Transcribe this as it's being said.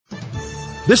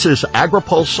This is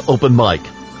AgriPulse Open Mic.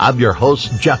 I'm your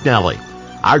host, Jeff Nally.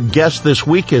 Our guest this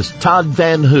week is Todd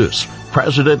Van Hoose,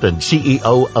 President and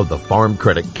CEO of the Farm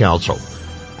Credit Council.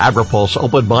 AgriPulse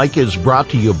Open Mic is brought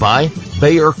to you by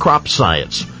Bayer Crop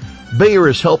Science. Bayer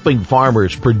is helping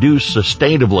farmers produce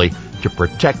sustainably to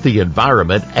protect the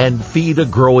environment and feed a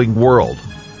growing world.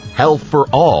 Health for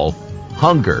all,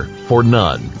 hunger for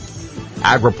none.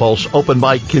 AgriPulse Open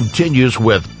Mic continues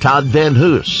with Todd Van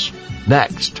Hoose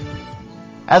next.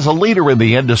 As a leader in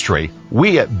the industry,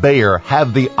 we at Bayer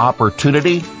have the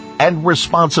opportunity and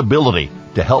responsibility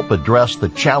to help address the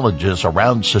challenges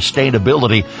around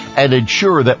sustainability and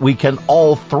ensure that we can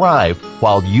all thrive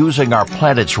while using our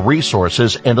planet's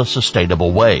resources in a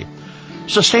sustainable way.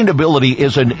 Sustainability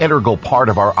is an integral part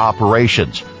of our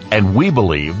operations, and we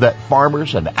believe that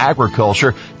farmers and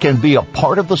agriculture can be a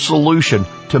part of the solution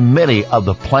to many of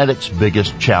the planet's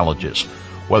biggest challenges.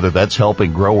 Whether that's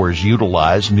helping growers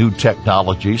utilize new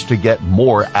technologies to get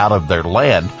more out of their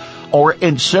land, or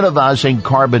incentivizing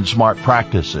carbon-smart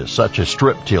practices such as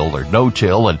strip-till or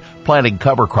no-till and planting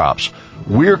cover crops,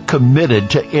 we're committed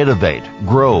to innovate,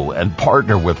 grow, and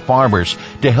partner with farmers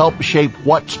to help shape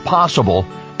what's possible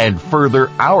and further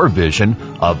our vision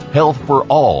of health for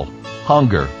all,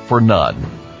 hunger for none.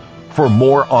 For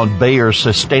more on Bayer's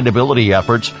sustainability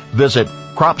efforts, visit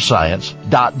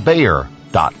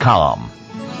cropscience.bayer.com.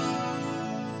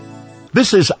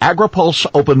 This is AgriPulse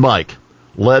Open Mic.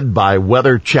 Led by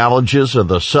weather challenges in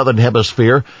the Southern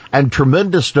Hemisphere and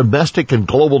tremendous domestic and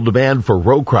global demand for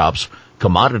row crops,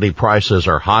 commodity prices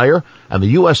are higher, and the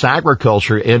U.S.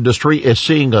 agriculture industry is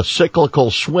seeing a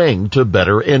cyclical swing to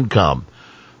better income.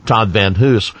 Todd Van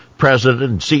Hoose, President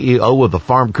and CEO of the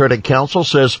Farm Credit Council,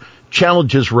 says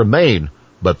challenges remain,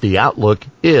 but the outlook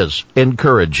is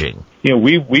encouraging. You know,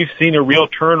 we've seen a real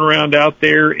turnaround out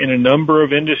there in a number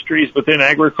of industries within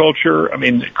agriculture. I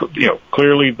mean, you know,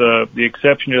 clearly the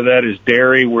exception to that is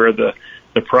dairy, where the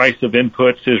price of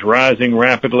inputs is rising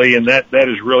rapidly, and that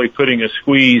is really putting a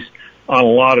squeeze on a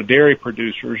lot of dairy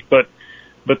producers. But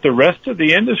the rest of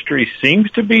the industry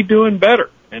seems to be doing better.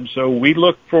 And so we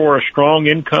look for a strong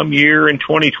income year in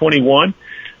 2021.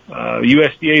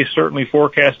 USDA is certainly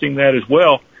forecasting that as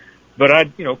well. But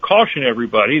I'd, caution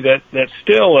everybody that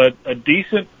still a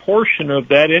decent portion of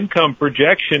that income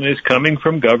projection is coming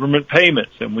from government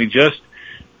payments. And we just,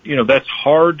 that's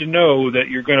hard to know that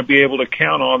you're going to be able to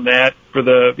count on that for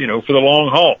the long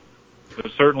haul.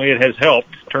 But certainly it has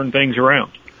helped turn things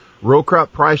around. Row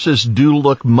crop prices do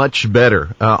look much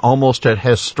better, almost at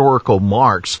historical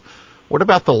marks. What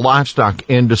about the livestock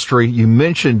industry? You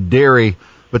mentioned dairy,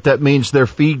 but that means their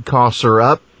feed costs are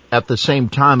up. At the same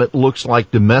time, it looks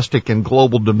like domestic and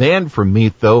global demand for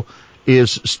meat, though,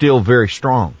 is still very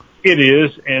strong. It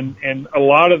is, and a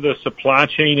lot of the supply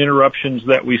chain interruptions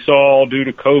that we saw due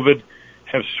to COVID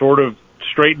have sort of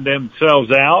straightened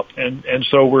themselves out, and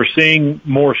so we're seeing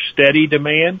more steady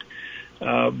demand.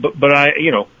 But I,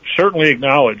 certainly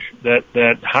acknowledge that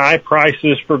high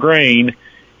prices for grain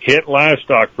hit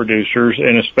livestock producers,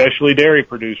 and especially dairy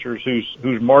producers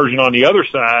whose margin on the other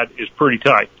side is pretty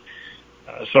tight.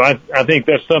 So I think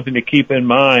that's something to keep in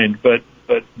mind, but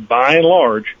by and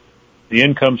large, the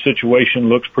income situation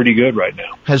looks pretty good right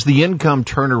now. Has the income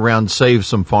turnaround saved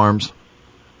some farms?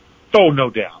 Oh, no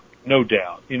doubt.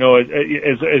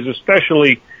 As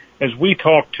especially as we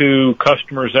talk to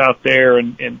customers out there,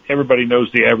 and everybody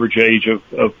knows the average age of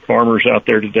farmers out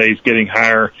there today is getting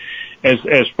higher.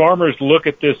 As farmers look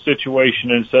at this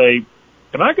situation and say,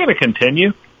 am I going to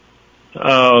continue?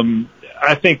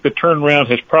 I think the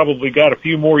turnaround has probably got a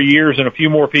few more years and a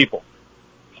few more people,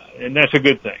 and that's a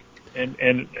good thing. And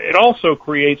it also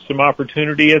creates some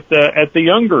opportunity at the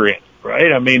younger end,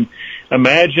 right? I mean,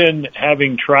 imagine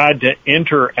having tried to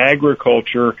enter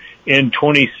agriculture in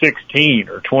 2016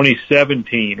 or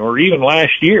 2017 or even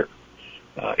last year.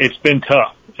 It's been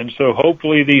tough, and so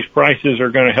hopefully these prices are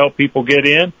going to help people get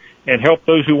in and help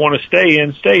those who want to stay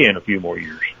in a few more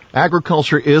years.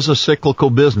 Agriculture is a cyclical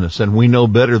business, and we know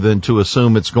better than to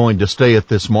assume it's going to stay at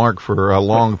this mark for a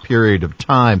long period of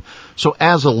time. So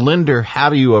as a lender,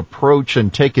 how do you approach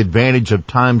and take advantage of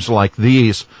times like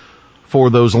these for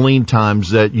those lean times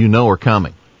that are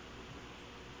coming?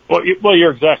 Well,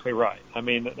 you're exactly right. I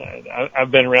mean, I've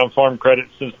been around farm credit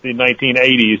since the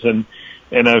 1980s,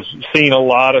 and I've seen a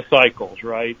lot of cycles,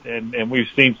 right? And we've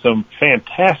seen some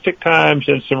fantastic times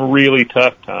and some really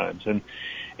tough times.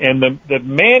 And the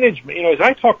management, as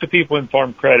I talk to people in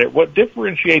farm credit, what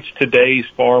differentiates today's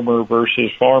farmer versus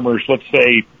farmers, let's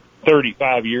say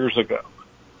 35 years ago,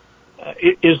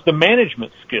 is the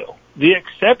management skill. the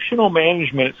exceptional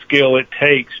management skill it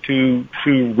takes to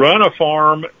run a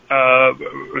farm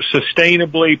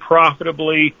sustainably,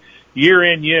 profitably, year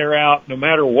in, year out, no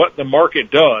matter what the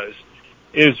market does,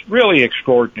 is really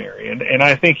extraordinary. And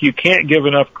I think you can't give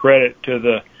enough credit to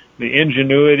the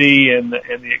ingenuity and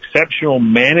the exceptional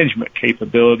management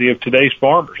capability of today's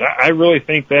farmers. I really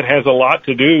think that has a lot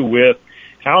to do with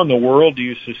how in the world do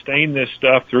you sustain this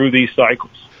stuff through these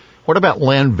cycles. What about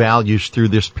land values through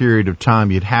this period of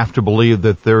time? You'd have to believe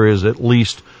that there is at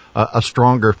least a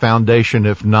stronger foundation,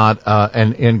 if not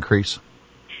an increase.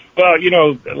 Well,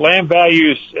 land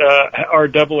values are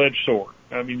a double-edged sword.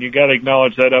 I mean, you got to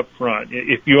acknowledge that up front.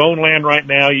 If you own land right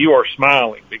now, you are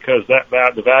smiling because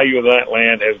the value of that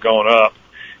land has gone up.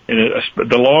 And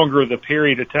the longer the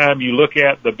period of time you look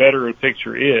at, the better the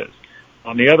picture is.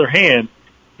 On the other hand,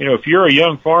 if you're a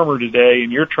young farmer today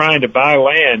and you're trying to buy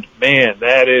land, man,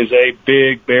 that is a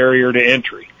big barrier to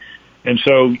entry. And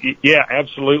so, yeah,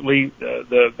 absolutely,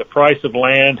 the price of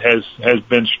land has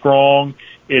been strong.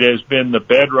 It has been the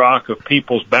bedrock of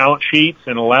people's balance sheets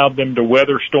and allowed them to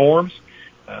weather storms.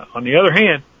 On the other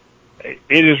hand,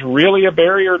 it is really a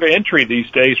barrier to entry these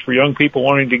days for young people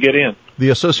wanting to get in. The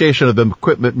Association of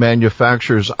Equipment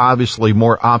Manufacturers obviously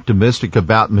more optimistic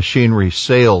about machinery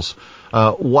sales.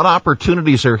 What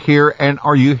opportunities are here, and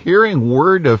are you hearing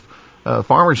word of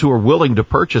farmers who are willing to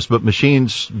purchase, but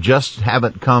machines just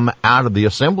haven't come out of the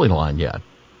assembly line yet?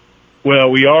 Well,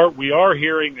 we are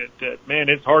hearing that man,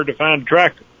 it's hard to find a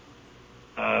tractor.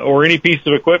 Or any piece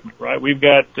of equipment, right? We've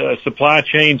got supply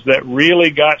chains that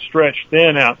really got stretched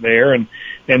thin out there, and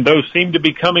those seem to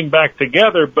be coming back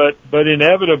together, but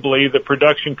inevitably the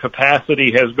production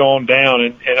capacity has gone down,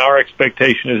 and our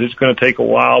expectation is it's going to take a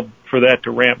while for that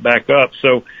to ramp back up.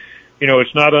 So,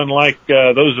 it's not unlike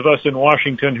those of us in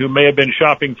Washington who may have been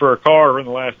shopping for a car in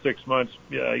the last 6 months.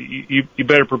 You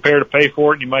better prepare to pay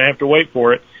for it, and you might have to wait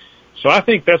for it. So I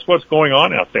think that's what's going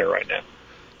on out there right now.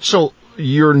 So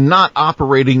you're not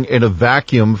operating in a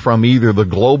vacuum from either the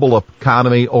global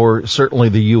economy or certainly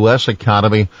the U.S.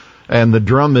 economy, and the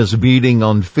drum is beating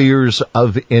on fears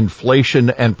of inflation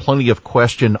and plenty of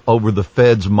question over the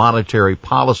Fed's monetary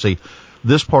policy.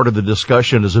 This part of the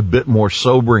discussion is a bit more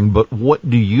sobering, but what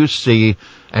do you see,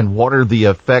 and what are the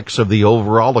effects of the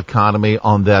overall economy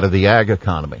on that of the ag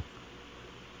economy?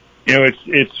 It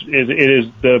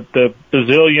is the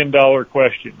bazillion-dollar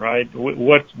question, right?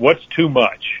 What's too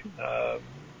much?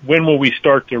 When will we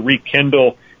start to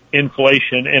rekindle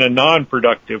inflation in a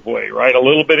non-productive way, right? A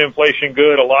little bit inflation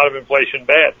good, a lot of inflation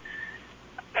bad.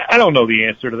 I don't know the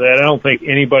answer to that. I don't think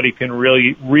anybody can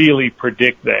really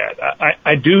predict that.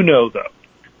 I do know, though,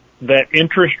 that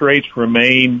interest rates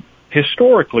remain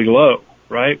historically low,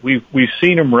 right? We've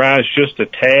seen them rise just a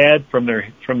tad from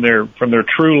their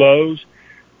true lows.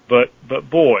 But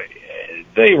boy,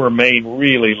 they remain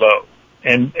really low.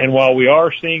 And while we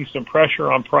are seeing some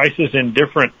pressure on prices in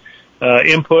different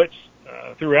inputs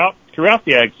throughout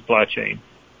the ag supply chain,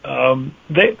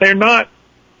 they're not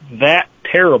that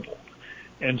terrible.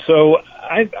 And so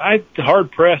I'm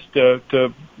hard pressed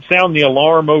to sound the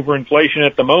alarm over inflation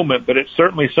at the moment, but it's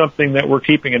certainly something that we're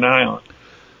keeping an eye on.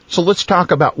 So let's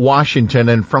talk about Washington,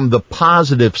 and from the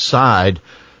positive side,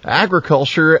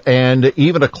 agriculture and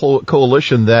even a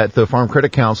coalition that the Farm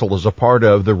Credit Council is a part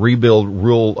of, the Rebuild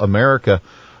Rural America.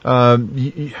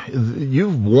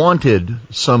 You've wanted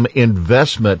some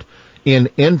investment in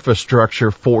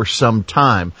infrastructure for some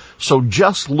time. So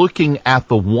just looking at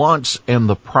the wants and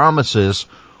the promises,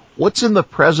 what's in the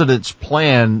president's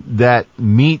plan that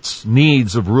meets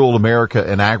needs of rural America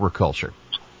and agriculture?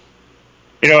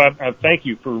 I thank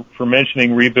you for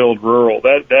mentioning Rebuild Rural.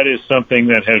 That is something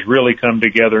that has really come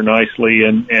together nicely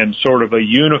and sort of a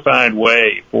unified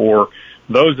way for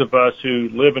those of us who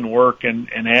live and work and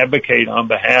advocate on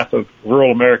behalf of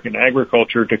rural American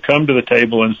agriculture to come to the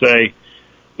table and say,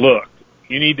 look,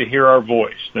 you need to hear our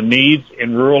voice. The needs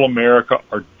in rural America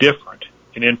are different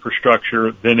in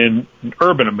infrastructure than in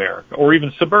urban America or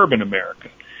even suburban America.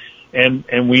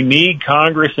 And we need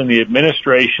Congress and the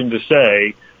administration to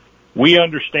say, we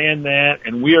understand that,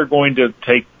 and we are going to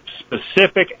take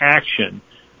specific action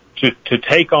to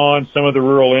take on some of the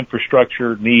rural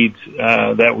infrastructure needs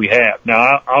that we have.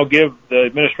 Now, I'll give the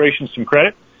administration some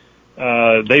credit.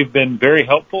 They've been very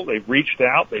helpful. They've reached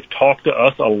out. They've talked to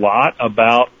us a lot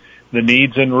about the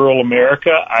needs in rural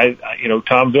America.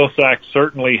 Tom Vilsack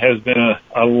certainly has been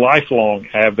a lifelong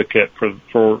advocate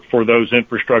for those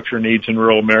infrastructure needs in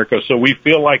rural America. So we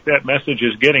feel like that message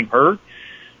is getting heard.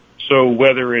 So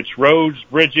whether it's roads,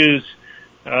 bridges,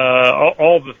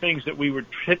 all the things that we would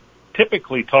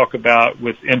typically talk about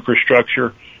with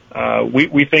infrastructure,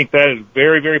 we think that is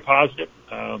very, very positive.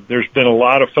 There's been a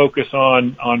lot of focus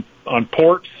on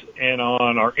ports and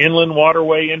on our inland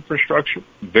waterway infrastructure,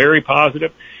 very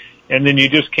positive. And then you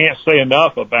just can't say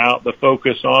enough about the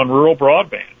focus on rural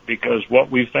broadband, because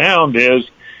what we found is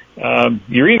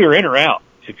you're either in or out.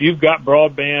 If you've got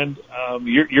broadband,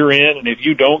 you're in, and if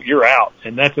you don't, you're out.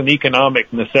 And that's an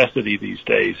economic necessity these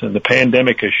days, and the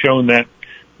pandemic has shown that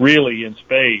really in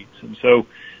spades. And so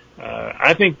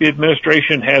I think the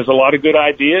administration has a lot of good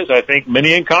ideas. I think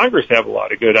many in Congress have a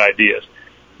lot of good ideas.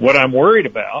 What I'm worried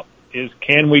about is,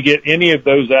 can we get any of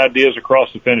those ideas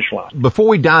across the finish line? Before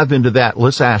we dive into that,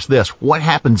 let's ask this. What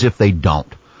happens if they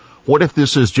don't? What if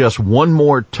this is just one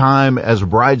more time as a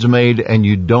bridesmaid and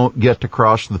you don't get to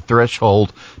cross the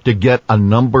threshold to get a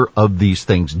number of these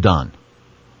things done?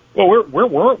 Well,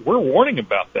 we're warning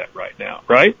about that right now,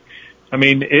 right? I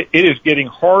mean, it is getting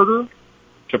harder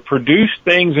to produce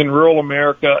things in rural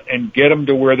America and get them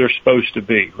to where they're supposed to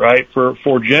be, right?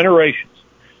 For generations,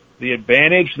 the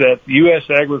advantage that U.S.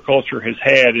 agriculture has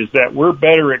had is that we're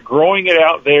better at growing it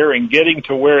out there and getting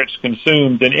to where it's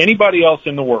consumed than anybody else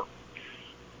in the world.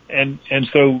 And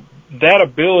so that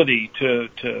ability to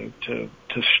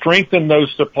strengthen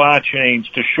those supply chains,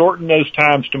 to shorten those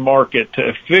times to market, to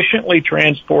efficiently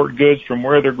transport goods from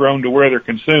where they're grown to where they're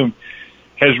consumed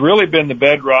has really been the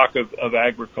bedrock of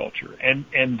agriculture.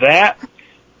 And that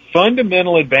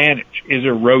fundamental advantage is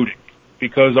eroding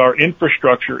because our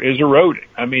infrastructure is eroding.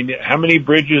 I mean, how many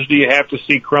bridges do you have to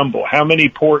see crumble? How many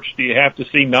ports do you have to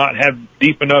see not have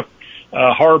deep enough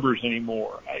harbors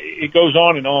anymore? It goes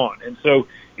on. And so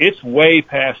it's way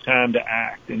past time to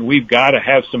act, and we've got to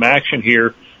have some action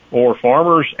here, or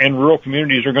farmers and rural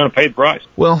communities are going to pay the price.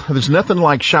 Well, there's nothing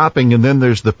like shopping, and then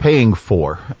there's the paying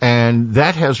for, and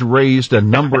that has raised a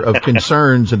number of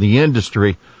concerns in the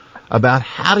industry about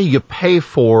how do you pay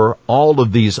for all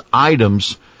of these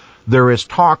items. There is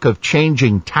talk of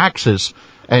changing taxes,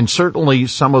 and certainly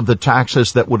some of the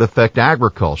taxes that would affect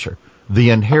agriculture,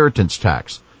 the inheritance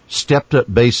tax,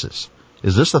 stepped-up basis.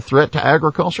 Is this a threat to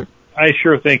agriculture? I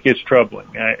sure think it's troubling.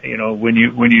 When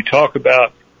you talk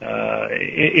about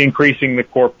increasing the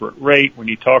corporate rate, when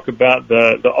you talk about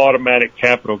the automatic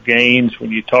capital gains,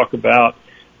 when you talk about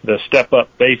the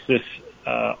step-up basis,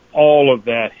 all of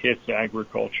that hits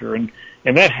agriculture, and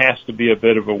that has to be a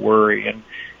bit of a worry.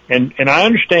 And I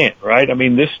understand, right? I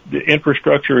mean, the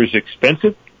infrastructure is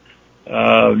expensive.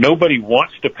 Nobody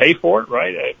wants to pay for it,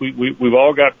 right? We've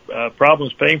all got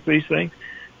problems paying for these things.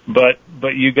 But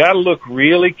you got to look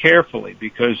really carefully,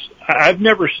 because I've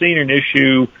never seen an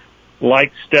issue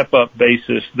like step-up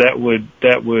basis that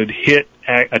would hit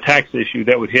a tax issue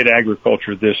that would hit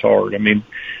agriculture this hard. I mean,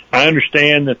 I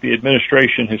understand that the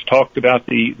administration has talked about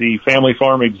the family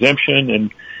farm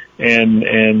exemption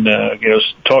and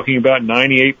talking about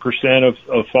 98%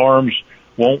 of farms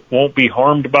won't be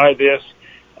harmed by this.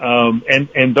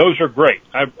 And those are great.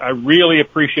 I really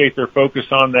appreciate their focus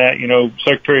on that.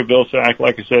 Secretary Vilsack,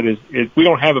 like I said, is we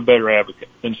don't have a better advocate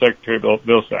than Secretary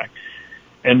Vilsack.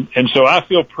 And so I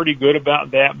feel pretty good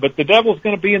about that, but the devil's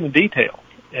going to be in the details.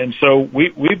 And so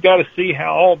we've got to see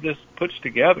how all of this puts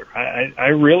together. I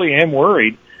really am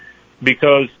worried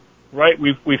because, right,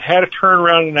 we've had a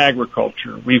turnaround in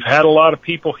agriculture. We've had a lot of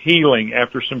people healing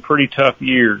after some pretty tough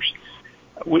years.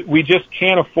 We just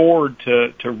can't afford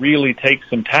to really take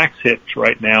some tax hits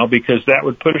right now, because that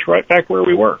would put us right back where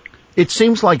we were. It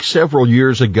seems like several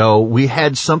years ago we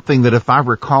had something that, if I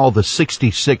recall, the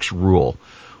 66 rule,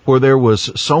 where there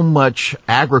was so much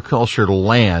agriculture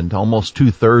land, almost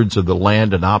 2/3 of the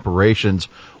land and operations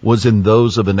was in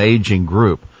those of an aging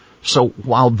group. So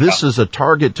while this is a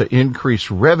target to increase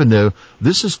revenue,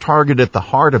 this is targeted at the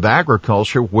heart of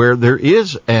agriculture, where there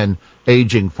is an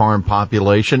aging farm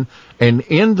population, and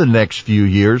in the next few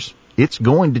years, it's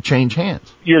going to change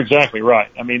hands. You're exactly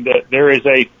right. I mean, there is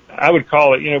I would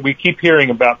call it, we keep hearing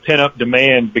about pent-up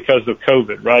demand because of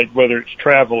COVID, right? Whether it's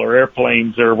travel or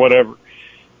airplanes or whatever.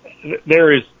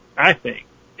 There is, I think,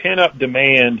 pent-up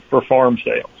demand for farm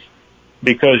sales,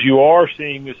 because you are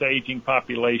seeing this aging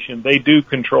population. They do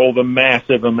control the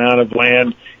massive amount of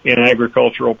land in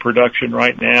agricultural production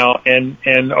right now.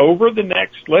 And over the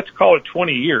next, let's call it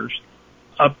 20 years,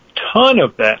 a ton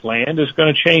of that land is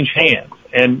going to change hands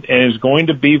and is going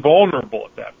to be vulnerable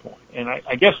at that point. And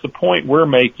I guess the point we're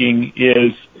making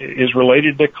is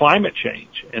related to climate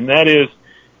change. And that is,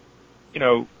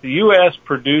 the U.S.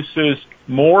 produces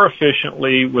more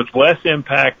efficiently with less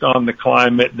impact on the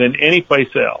climate than any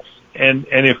place else. And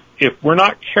if we're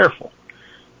not careful,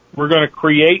 we're going to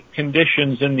create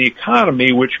conditions in the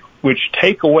economy which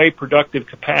take away productive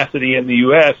capacity in the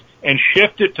U.S. and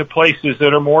shift it to places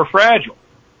that are more fragile.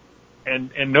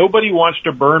 And nobody wants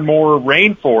to burn more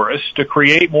rainforests to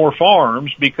create more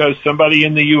farms because somebody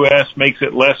in the U.S. makes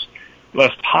it less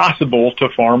possible to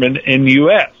farm in the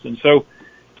U.S. And so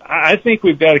I think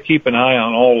we've got to keep an eye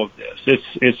on all of this.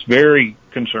 It's very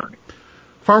concerning.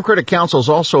 Farm Credit Council is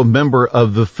also a member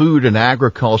of the Food and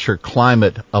Agriculture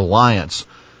Climate Alliance.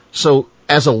 So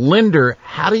as a lender,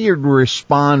 how do you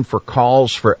respond for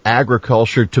calls for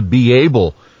agriculture to be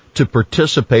able to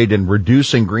participate in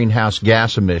reducing greenhouse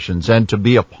gas emissions and to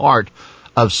be a part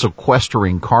of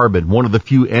sequestering carbon, one of the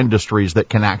few industries that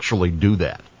can actually do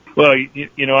that? Well,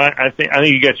 I think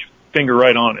you got your finger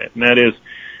right on it, and that is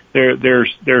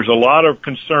there's a lot of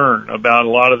concern about a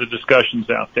lot of the discussions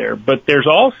out there, but there's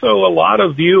also a lot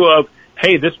of view of,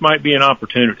 hey, this might be an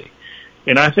opportunity.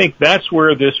 And I think that's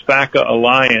where this FACA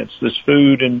alliance, this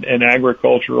Food and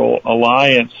Agricultural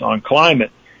Alliance on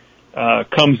Climate,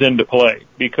 comes into play,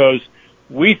 because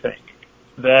we think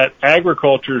that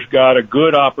agriculture's got a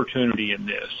good opportunity in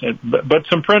this. But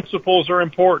some principles are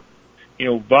important.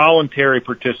 Voluntary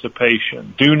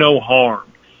participation, do no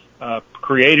harm,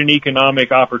 create an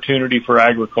economic opportunity for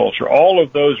agriculture. All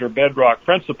of those are bedrock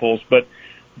principles, but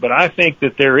I think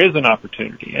that there is an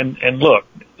opportunity. And look,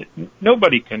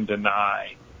 nobody can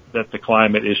deny that the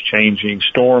climate is changing.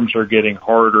 Storms are getting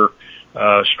harder,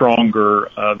 stronger,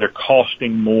 they're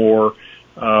costing more.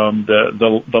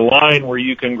 The line where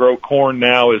you can grow corn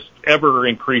now is ever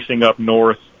increasing up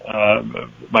north.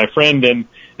 My friend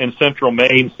in central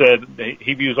Maine said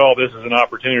he views all this as an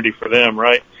opportunity for them,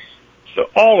 right? So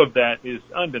all of that is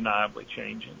undeniably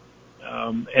changing.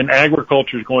 And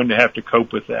agriculture is going to have to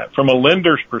cope with that. From a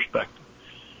lender's perspective,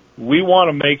 we want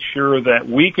to make sure that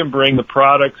we can bring the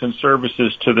products and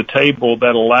services to the table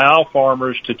that allow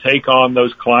farmers to take on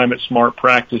those climate smart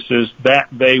practices that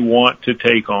they want to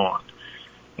take on.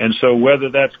 And so whether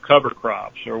that's cover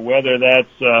crops or whether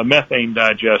that's methane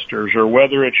digesters or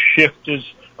whether it's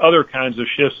other kinds of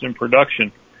shifts in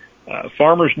production,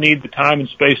 farmers need the time and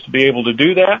space to be able to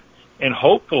do that, and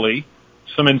hopefully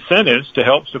some incentives to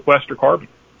help sequester carbon.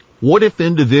 What if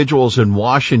individuals in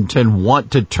Washington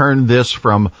want to turn this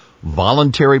from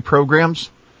voluntary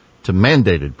programs to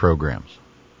mandated programs?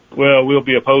 Well, we'll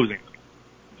be opposing them.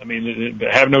 I mean,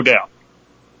 have no doubt.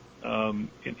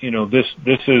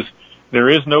 There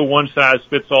is no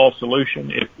one-size-fits-all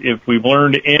solution. If we've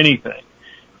learned anything,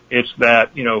 it's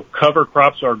that, cover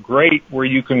crops are great where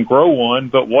you can grow one,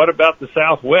 but what about the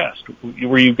Southwest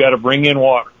where you've got to bring in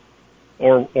water?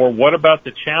 Or what about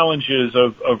the challenges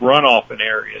of runoff in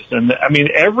areas? And I mean,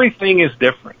 everything is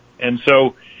different. And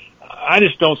so I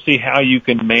just don't see how you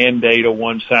can mandate a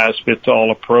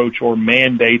one-size-fits-all approach or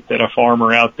mandate that a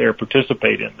farmer out there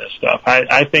participate in this stuff.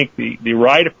 I think the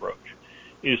right approach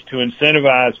is to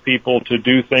incentivize people to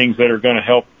do things that are going to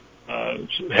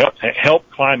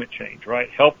help climate change, right?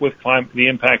 Help with the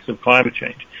impacts of climate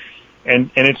change.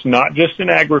 And it's not just an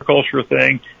agriculture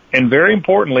thing. And very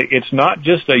importantly, it's not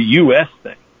just a U.S.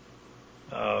 thing.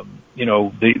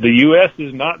 The U.S.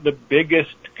 is not the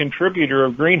biggest contributor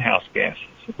of greenhouse gases.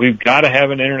 We've got to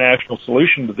have an international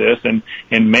solution to this, and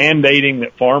mandating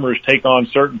that farmers take on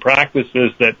certain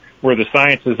practices where the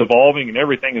science is evolving and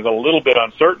everything is a little bit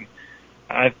uncertain.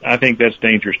 I think that's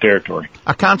dangerous territory.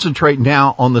 I concentrate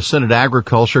now on the Senate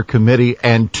Agriculture Committee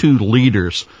and two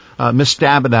leaders. Ms.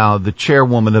 Stabenow, the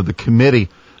chairwoman of the committee,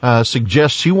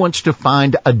 suggests she wants to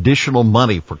find additional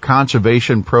money for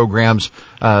conservation programs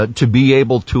to be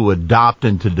able to adopt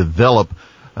and to develop.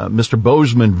 Mr.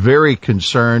 Bozeman very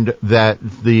concerned that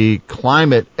the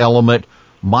climate element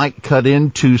might cut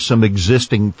into some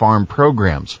existing farm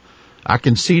programs. I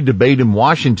can see debate in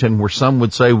Washington where some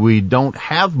would say we don't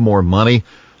have more money,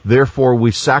 therefore we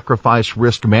sacrifice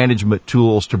risk management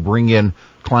tools to bring in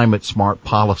climate smart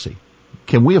policy.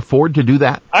 Can we afford to do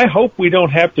that? I hope we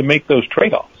don't have to make those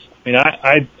trade-offs. I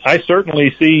mean, I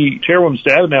certainly see Chairwoman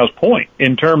Stabenow's point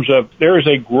in terms of there is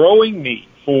a growing need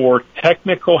for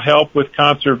technical help with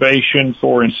conservation,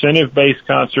 for incentive-based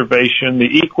conservation.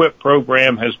 The EQIP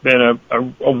program has been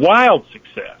a wild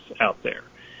success out there.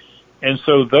 And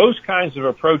so those kinds of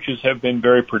approaches have been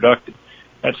very productive.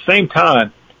 At the same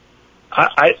time,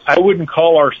 I wouldn't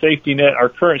call our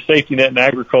current safety net in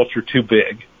agriculture too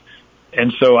big.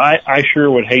 And so I sure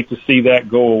would hate to see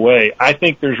that go away. I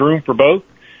think there's room for both,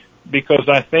 because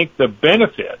I think the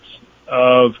benefits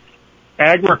of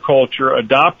agriculture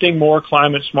adopting more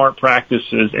climate smart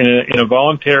practices in a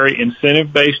voluntary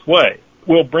incentive-based way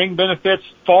will bring benefits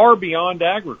far beyond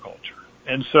agriculture.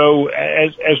 And so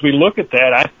as we look at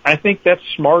that, I think that's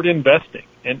smart investing.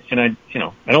 And I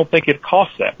don't think it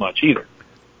costs that much either.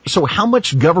 So how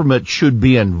much government should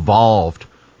be involved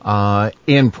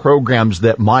in programs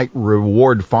that might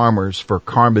reward farmers for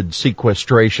carbon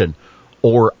sequestration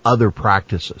or other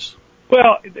practices?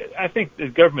 Well, I think the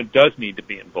government does need to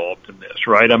be involved in this,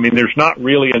 right? I mean, there's not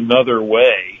really another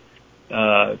way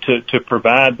to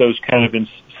provide those kind of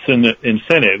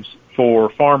incentives for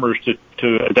farmers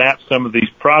to adapt some of these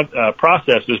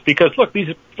processes, because look,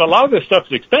 a lot of this stuff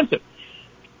is expensive,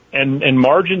 and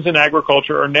margins in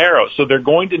agriculture are narrow, so they're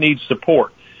going to need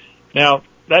support. Now,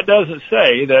 that doesn't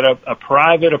say that a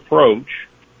private approach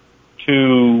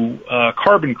to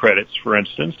carbon credits, for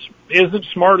instance, isn't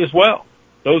smart as well.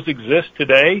 Those exist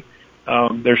today.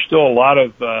 There's still a lot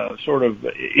of sort of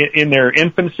in their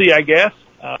infancy, I guess.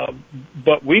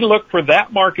 But we look for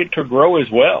that market to grow as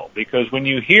well, because when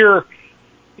you hear,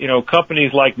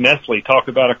 companies like Nestle talk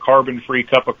about a carbon-free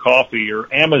cup of coffee,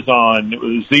 or Amazon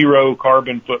with zero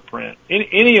carbon footprint,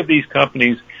 any of these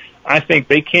companies, I think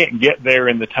they can't get there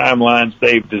in the timelines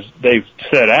they've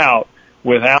set out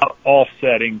without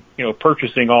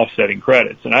purchasing offsetting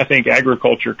credits. And I think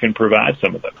agriculture can provide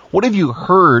some of them. What have you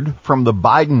heard from the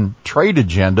Biden trade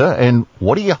agenda, and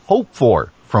what do you hope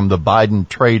for from the Biden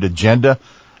trade agenda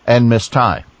and Ms.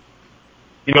 Tai?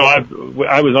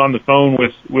 I was on the phone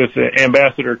with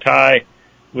Ambassador Tai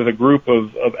with a group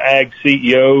of ag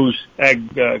CEOs,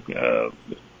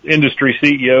 industry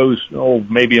CEOs,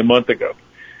 maybe a month ago.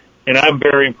 And I'm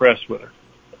very impressed with her.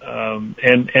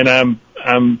 And I'm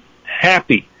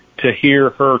happy to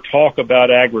hear her talk about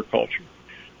agriculture,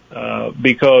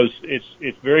 because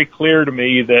it's very clear to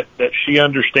me that she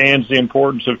understands the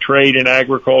importance of trade in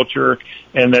agriculture,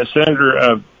 and that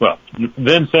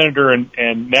then Senator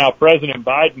and now President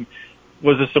Biden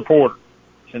was a supporter.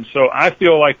 And so I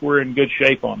feel like we're in good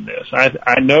shape on this.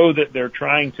 I know that they're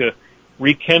trying to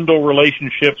rekindle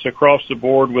relationships across the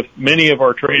board with many of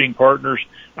our trading partners.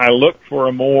 I look for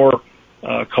a more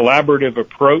collaborative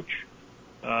approach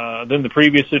than the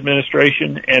previous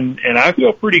administration, and I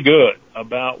feel pretty good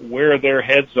about where their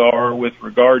heads are with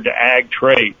regard to ag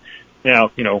trade. Now,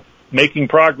 making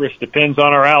progress depends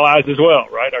on our allies as well,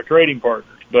 right? Our trading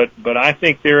partners. But I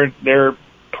think their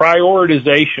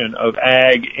prioritization of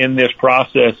ag in this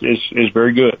process is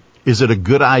very good. Is it a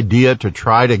good idea to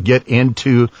try to get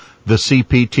into the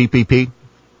CPTPP?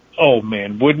 Oh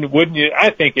man, wouldn't you? I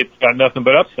think it's got nothing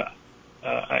but upside.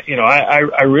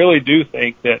 I really do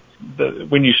think that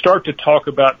when you start to talk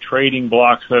about trading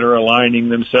blocks that are aligning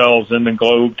themselves in the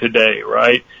globe today,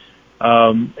 right,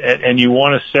 and you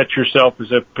want to set yourself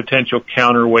as a potential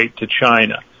counterweight to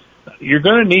China, you're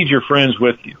going to need your friends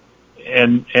with you.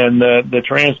 And the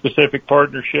Trans-Pacific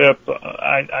Partnership,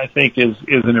 I think, is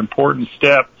an important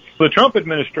step. The Trump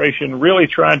administration really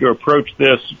tried to approach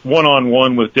this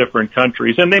one-on-one with different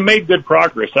countries, and they made good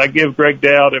progress. I give Greg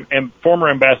Dowd and former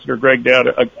Ambassador Greg Dowd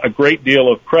a great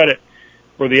deal of credit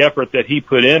for the effort that he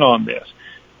put in on this.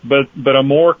 But a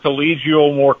more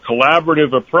collegial, more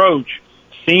collaborative approach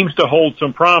seems to hold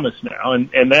some promise now,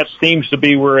 and that seems to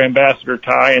be where Ambassador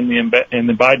Tai and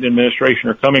the Biden administration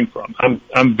are coming from.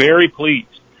 I'm very pleased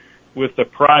with the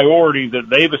priority that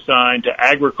they've assigned to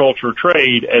agriculture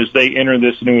trade as they enter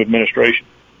this new administration.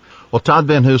 Well, Todd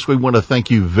Van Hoose, we want to thank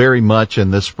you very much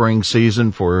in this spring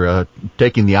season for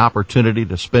taking the opportunity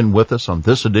to spend with us on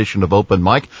this edition of Open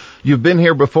Mic. You've been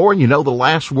here before, and the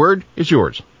last word is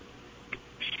yours.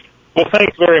 Well,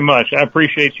 thanks very much. I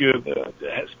appreciate you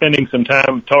spending some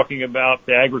time talking about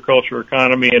the agriculture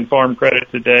economy and farm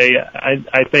credit today.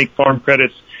 I think farm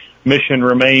credit's mission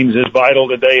remains as vital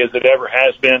today as it ever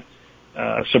has been.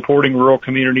 Supporting rural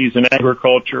communities in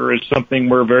agriculture is something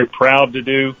we're very proud to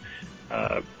do.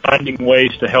 Finding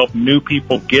ways to help new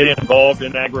people get involved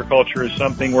in agriculture is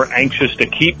something we're anxious to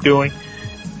keep doing.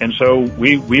 And so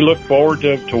we look forward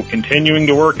to continuing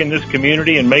to work in this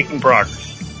community and making progress.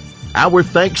 Our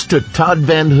thanks to Todd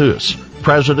Van Hoose,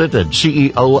 President and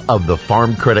CEO of the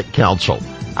Farm Credit Council,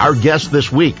 our guest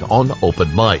this week on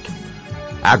Open Mic.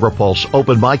 AgriPulse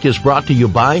Open Mic is brought to you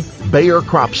by Bayer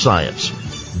Crop Science.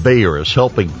 Bayer is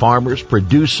helping farmers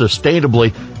produce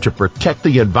sustainably to protect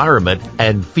the environment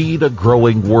and feed a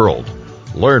growing world.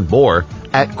 Learn more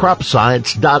at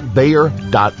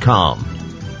cropscience.bayer.com.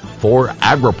 For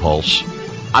AgriPulse,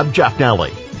 I'm Jeff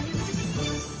Nally.